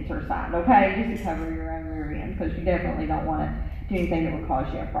consents are signed, okay? Just to cover your own rear end, because you definitely don't want to do anything that would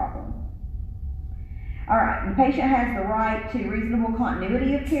cause you a problem. All right, the patient has the right to reasonable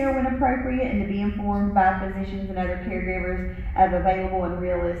continuity of care when appropriate and to be informed by physicians and other caregivers of available and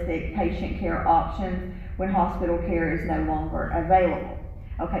realistic patient care options when hospital care is no longer available.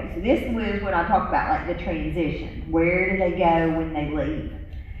 Okay, so this was when I talked about like the transition. Where do they go when they leave?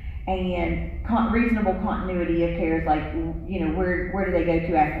 And reasonable continuity of care is like, where do they go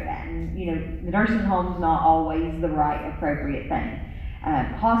to after that? And, the nursing home is not always the right appropriate thing.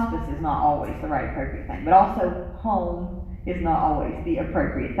 Hospice is not always the right appropriate thing, but also home is not always the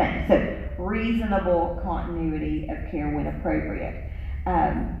appropriate thing. So reasonable continuity of care when appropriate.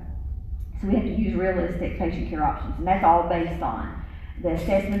 So we have to use realistic patient care options, and that's all based on the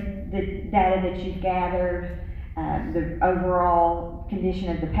assessment, the data that you've gathered, the overall condition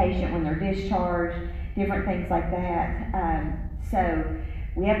of the patient when they're discharged, different things like that. So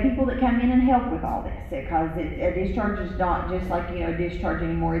we have people that come in and help with all this, because a discharge is not just like a discharge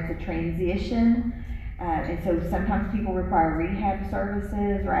anymore. It's a transition, and so sometimes people require rehab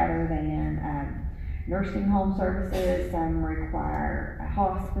services rather than nursing home services. Some require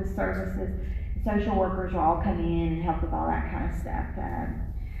hospice services. Social workers will all come in and help with all that kind of stuff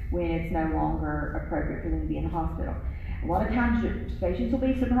when it's no longer appropriate for them to be in the hospital. A lot of times patients will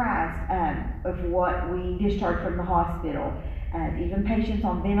be surprised of what we discharge from the hospital. Even patients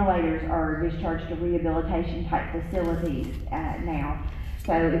on ventilators are discharged to rehabilitation type facilities now.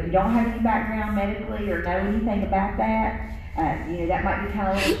 So if you don't have any background medically or know anything about that, that might be kind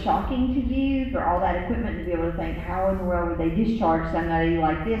of a little shocking to you for all that equipment to be able to think, how in the world would they discharge somebody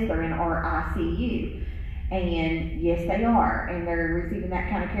like this? They're in our ICU. And yes, they are, and they're receiving that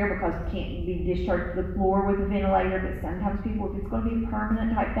kind of care because they can't be discharged to the floor with a ventilator. But sometimes people, if it's going to be a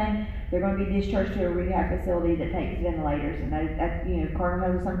permanent type thing, they're going to be discharged to a rehab facility that takes ventilators. And that,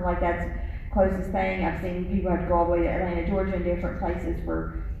 Cardinal or something like that's the closest thing. I've seen people have to go all the way to Atlanta, Georgia, and different places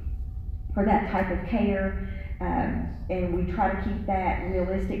for that type of care. And we try to keep that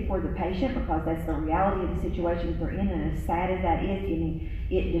realistic for the patient, because that's the reality of the situations they're in. And as sad as that is,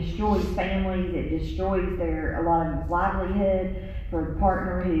 it destroys families, it destroys a lot of livelihood for the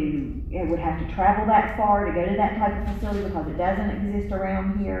partner who would have to travel that far to go to that type of facility because it doesn't exist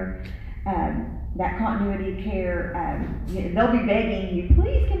around here. That continuity of care, they'll be begging you,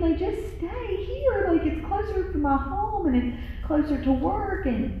 please, can they just stay here? Like, it's closer to my home and it's closer to work,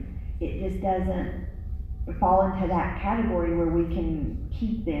 and it just doesn't fall into that category where we can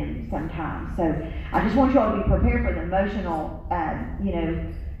keep them sometimes. So I just want you all to be prepared for the emotional,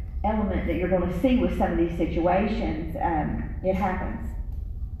 element that you're going to see with some of these situations. It happens.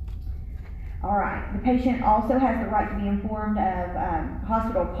 All right. The patient also has the right to be informed of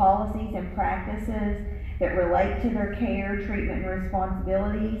hospital policies and practices that relate to their care, treatment, and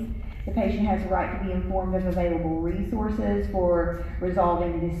responsibilities. The patient has the right to be informed of available resources for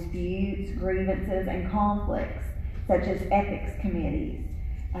resolving disputes, grievances, and conflicts, such as ethics committees,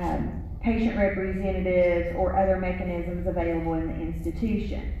 patient representatives, or other mechanisms available in the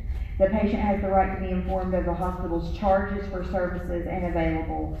institution. The patient has the right to be informed of the hospital's charges for services and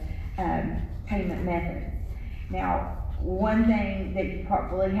available payment methods. Now, one thing that you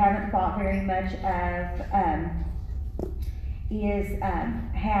probably haven't thought very much of is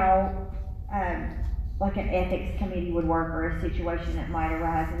how like an ethics committee would work, or a situation that might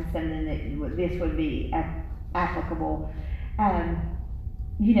arise and something that this would be applicable.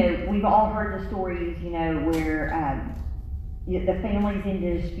 We've all heard the stories, where the family's in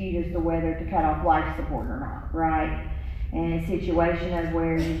dispute as to whether to cut off life support or not, right? And a situation of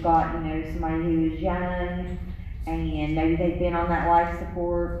where you've got, somebody who is young, and maybe they've been on that life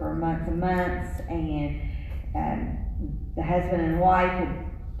support for months and months, and the husband and wife had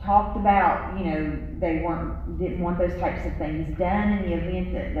talked about, they didn't want those types of things done in the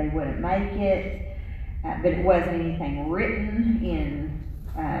event that they wouldn't make it, but it wasn't anything written in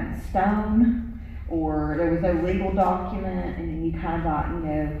stone, or there was no legal document, and then you kind of got,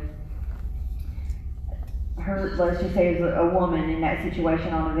 let's just say it was a woman in that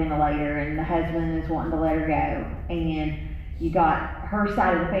situation on a ventilator, and the husband is wanting to let her go, and you got her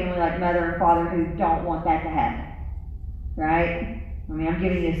side of the family, like mother and father, who don't want that to happen, right? I mean, I'm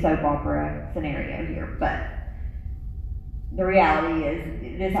giving you a soap opera scenario here, but the reality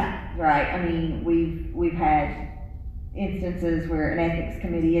is this happens, right? I mean, we've had instances where an ethics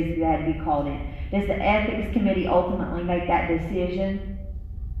committee has had to be called in. Does the ethics committee ultimately make that decision?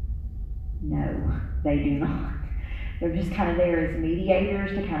 No, they do not. They're just kind of there as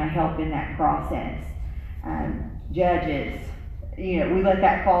mediators to kind of help in that process. Judges, we let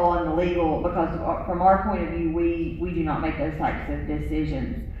that fall on the legal, because from our point of view, we do not make those types of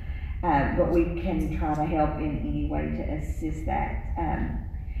decisions. But we can try to help in any way to assist that.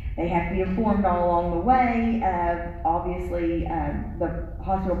 They have to be informed all along the way of, obviously, the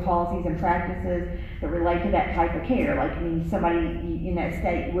hospital policies and practices that relate to that type of care. Like, somebody in that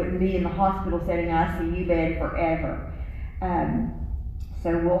state wouldn't be in the hospital setting ICU bed forever.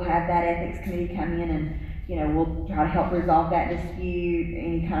 So we'll have that ethics committee come in and, we'll try to help resolve that dispute,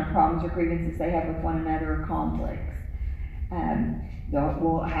 any kind of problems or grievances they have with one another or conflicts.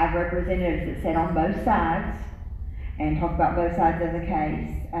 We'll have representatives that sit on both sides and talk about both sides of the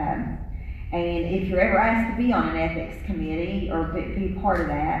case. And if you're ever asked to be on an ethics committee or be part of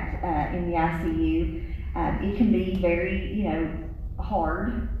that in the ICU, it can be very,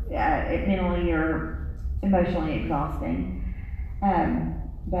 hard, mentally or emotionally exhausting.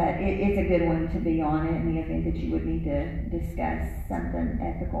 But it's a good one to be on in the event that you would need to discuss something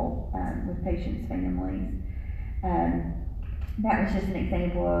ethical with patients' families. That was just an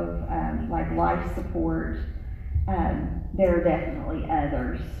example of like life support. There are definitely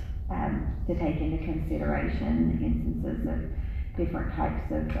others to take into consideration, instances of different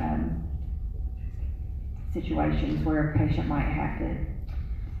types of situations where a patient might have to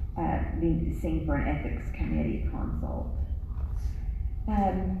be seen for an ethics committee consult.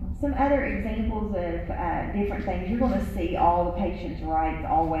 Some other examples of different things, you're going to see all the patient's rights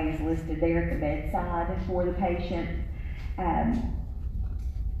always listed there at the bedside for the patient.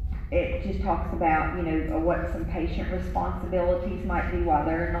 It just talks about, what some patient responsibilities might be while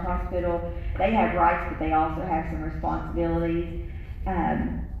they're in the hospital. They have rights, but they also have some responsibilities.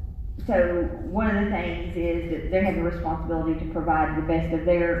 So one of the things is that they have the responsibility to provide the best of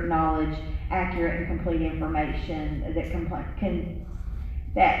their knowledge, accurate and complete information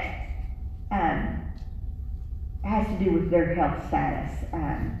that has to do with their health status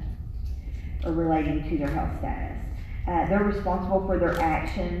or relating to their health status. They're responsible for their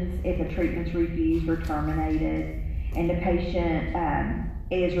actions if a treatment's refused or terminated, and the patient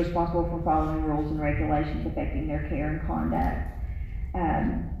is responsible for following rules and regulations affecting their care and conduct.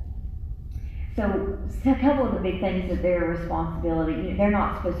 So a couple of the big things that their responsibility, they're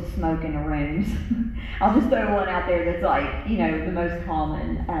not supposed to smoke in the rooms. I'll just throw one out there that's like, the most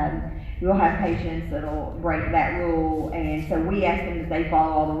common. We'll have patients that'll break that rule, and so we ask them that they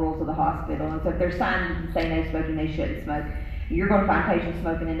follow all the rules of the hospital. And so if there's signs that say no smoking, they shouldn't smoke. You're going to find patients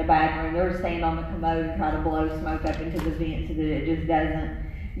smoking in the bathroom. They'll stand on the commode and try to blow smoke up into the vent so that it just doesn't.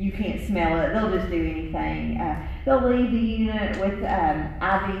 You can't smell it. They'll just do anything. They'll leave the unit with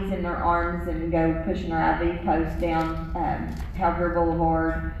IVs in their arms and go pushing their IV post down Halger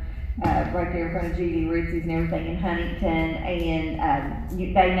Boulevard, right there in front of Judy Ritzy's and everything in Huntington. And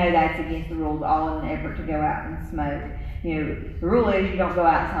they know that's against the rules, all in an effort to go out and smoke. The rule is you don't go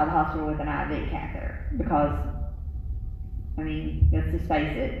outside the hospital with an IV catheter because, let's just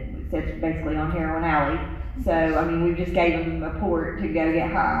face it, it's basically on Heroin Alley. So, we just gave them a port to go get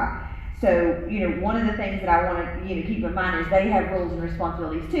high. So, one of the things that I want to, keep in mind is they have rules and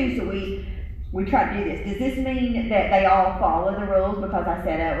responsibilities too. So we try to do this. Does this mean that they all follow the rules because I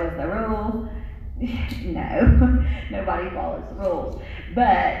said it was the rule? No, nobody follows the rules.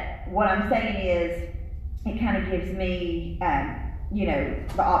 But what I'm saying is it kind of gives me,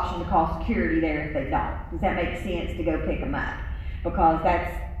 the option to call security there if they don't. Does that make sense to go pick them up? Because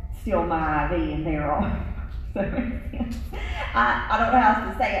that's still my IV and they're all. I don't know how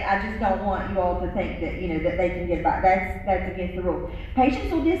else to say it. I just don't want you all to think that, that they can get by. That's against the rules.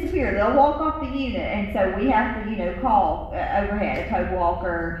 Patients will disappear. They'll walk off the unit, and so we have to, call overhead, a code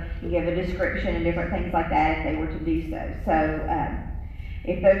walker, and give a description and different things like that if they were to do so. So,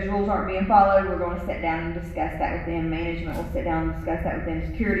 if those rules aren't being followed, we're going to sit down and discuss that with them. Management will sit down and discuss that with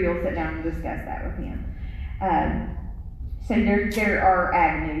them. Security will sit down and discuss that with them. So there are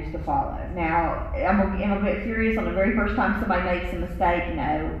avenues to follow. Now, I'm a bit curious on the very first time somebody makes a mistake,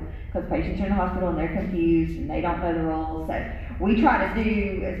 no, because patients are in the hospital and they're confused and they don't know the rules. So we try to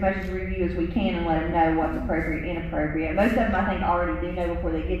do as much as review as we can and let them know what's appropriate, inappropriate. Most of them I think already do know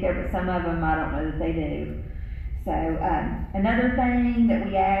before they get there, but some of them I don't know that they do. So another thing that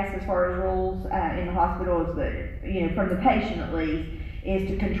we ask as far as rules in the hospital is that, from the patient at least, is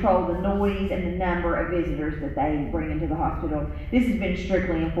to control the noise and the number of visitors that they bring into the hospital. This has been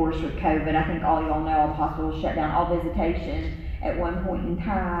strictly enforced with COVID. I think all y'all know all the hospitals shut down all visitation at one point in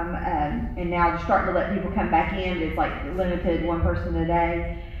time, and now they're starting to let people come back in, but it's like limited, one person a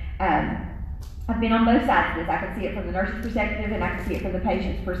day. I've been on both sides of this. I can see it from the nurse's perspective and I can see it from the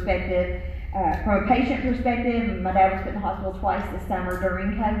patient's perspective. From a patient perspective, my dad was put in the hospital twice this summer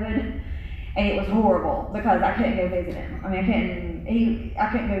during COVID. And it was horrible because I couldn't go visit him. I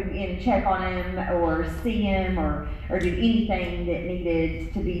couldn't go in and check on him or see him or do anything that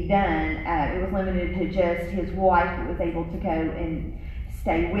needed to be done. It was limited to just his wife that was able to go and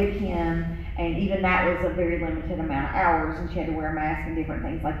stay with him. And even that was a very limited amount of hours, and she had to wear a mask and different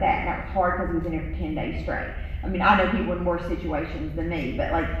things like that. And that was hard because he was in there for 10 days straight. I know people in worse situations than me,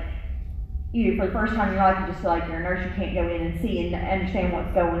 but for the first time in your life, you just feel like you're a nurse, you can't go in and see and understand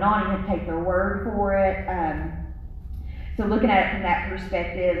what's going on, you have to take their word for it. So looking at it from that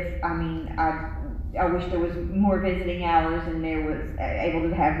perspective, I mean, I wish there was more visiting hours and there was able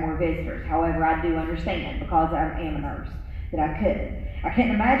to have more visitors. However, I do understand, because I am a nurse, that I couldn't. I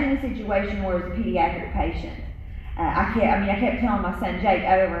can't imagine a situation where it's a pediatric patient. I kept telling my son Jake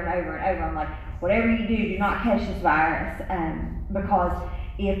over and over and over, I'm like, whatever you do not catch this virus, because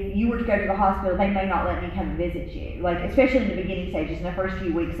if you were to go to the hospital, they may not let me come and visit you. Like, especially in the beginning stages, in the first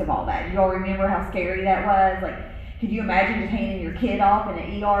few weeks of all that. You all remember how scary that was? Like, could you imagine just handing your kid off in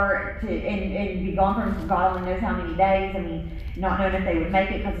an ER and be gone from God only knows how many days? I mean, not knowing if they would make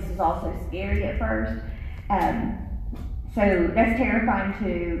it, because this is all so scary at first. So that's terrifying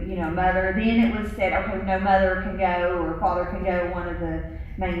to, a mother. Then it was said, okay, no mother can go or father can go, one of the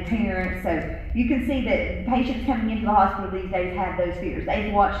main parents. So you can see that patients coming into the hospital these days have those fears.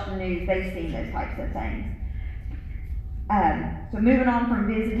 They've watched the news, they've seen those types of things. So moving on from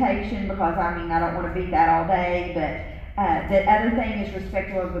visitation, because I don't want to beat that all day, but the other thing is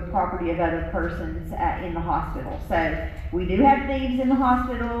respectful of the property of other persons in the hospital. So we do have thieves in the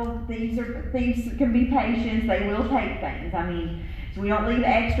hospital. Thieves can be patients. They will take things. So we don't leave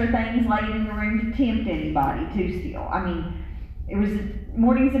extra things laid in the room to tempt anybody to steal. It was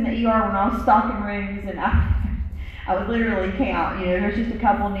mornings in the ER when I was stocking rooms, and I would literally count. There's just a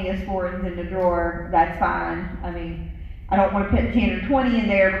couple of Neosporins in the drawer. That's fine. I don't want to put 10 or 20 in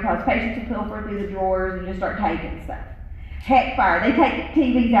there, because patients will pilfer through the drawers and just start taking stuff. Heck fire, they take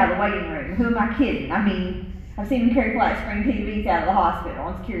TVs out of the waiting room. Who am I kidding? I've seen them carry flat screen TVs out of the hospital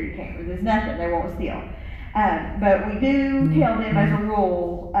on security cameras. There's nothing they won't steal. But we do tell them as a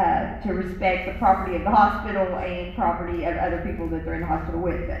rule to respect the property of the hospital and property of other people that they're in the hospital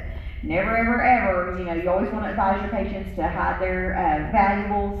with. But never, ever, ever, you always want to advise your patients to hide their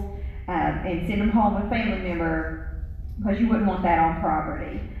valuables and send them home with a family member, because you wouldn't want that on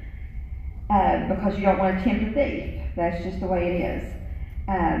property, because you don't want to tempt a thief. That's just the way it is.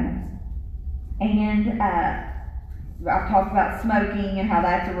 I've talked about smoking and how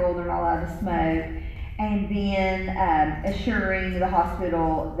that's a rule, they're not allowed to smoke. And then assuring the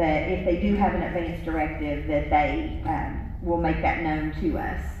hospital that if they do have an advance directive, that they will make that known to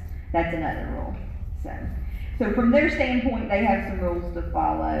us. That's another rule. So from their standpoint, they have some rules to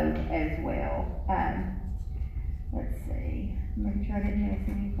follow as well. Let's see, make sure I didn't miss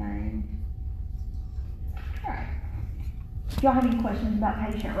anything. All right. Do y'all have any questions about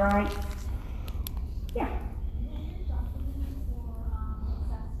patient rights? Yeah.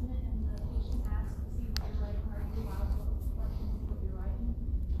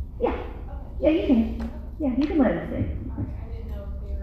 Yeah. Yeah, you can. Yeah, you can let us see.